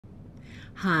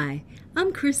Hi,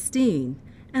 I'm Christine,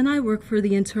 and I work for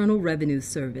the Internal Revenue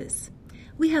Service.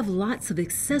 We have lots of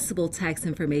accessible tax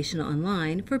information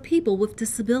online for people with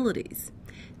disabilities.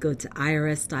 Go to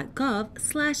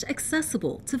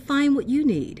irs.gov/accessible to find what you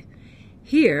need.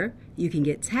 Here, you can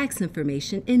get tax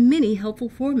information in many helpful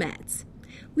formats.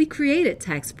 We created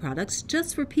tax products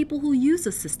just for people who use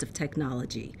assistive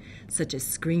technology, such as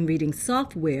screen reading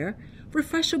software,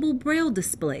 refreshable braille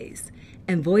displays,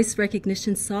 and voice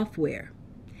recognition software.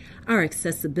 Our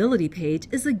accessibility page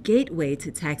is a gateway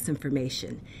to tax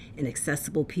information in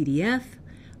accessible PDF,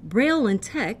 braille and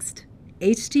text,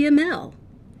 HTML,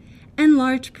 and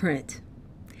large print.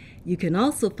 You can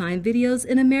also find videos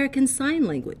in American Sign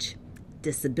Language,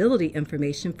 disability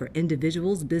information for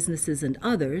individuals, businesses, and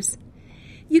others.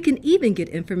 You can even get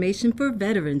information for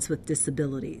veterans with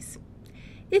disabilities.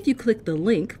 If you click the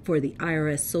link for the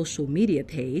IRS social media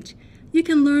page, you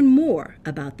can learn more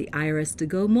about the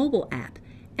IRS2Go mobile app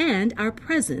and our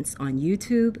presence on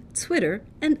YouTube, Twitter,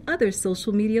 and other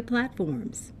social media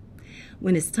platforms.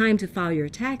 When it's time to file your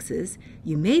taxes,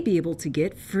 you may be able to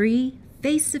get free,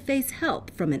 face-to-face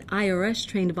help from an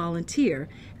IRS-trained volunteer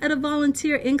at a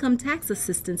volunteer income tax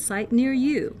assistance site near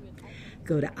you.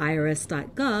 Go to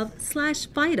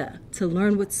irs.gov/FIDA to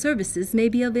learn what services may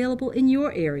be available in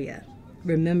your area.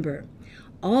 Remember,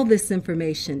 all this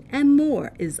information and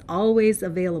more is always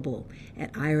available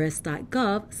at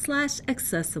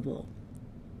irs.gov/accessible.